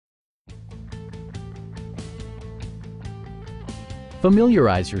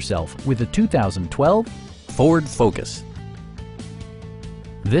Familiarize yourself with the 2012 Ford Focus.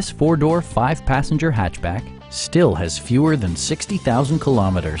 This four-door, five-passenger hatchback still has fewer than 60,000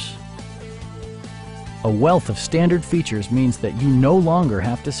 kilometers. A wealth of standard features means that you no longer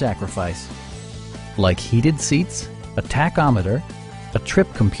have to sacrifice, like heated seats, a tachometer, a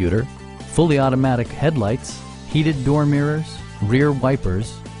trip computer, fully automatic headlights, heated door mirrors, rear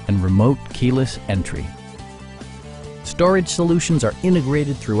wipers, and remote keyless entry. Storage solutions are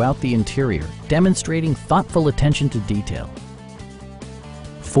integrated throughout the interior, demonstrating thoughtful attention to detail.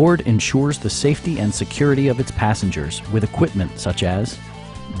 Ford ensures the safety and security of its passengers with equipment such as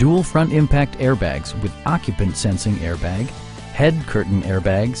dual front impact airbags with occupant sensing airbag, head curtain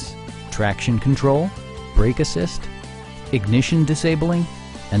airbags, traction control, brake assist, ignition disabling,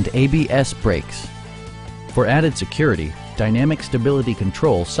 and ABS brakes. For added security, dynamic stability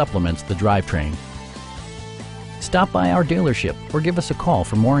control supplements the drivetrain. Stop by our dealership or give us a call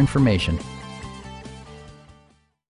for more information.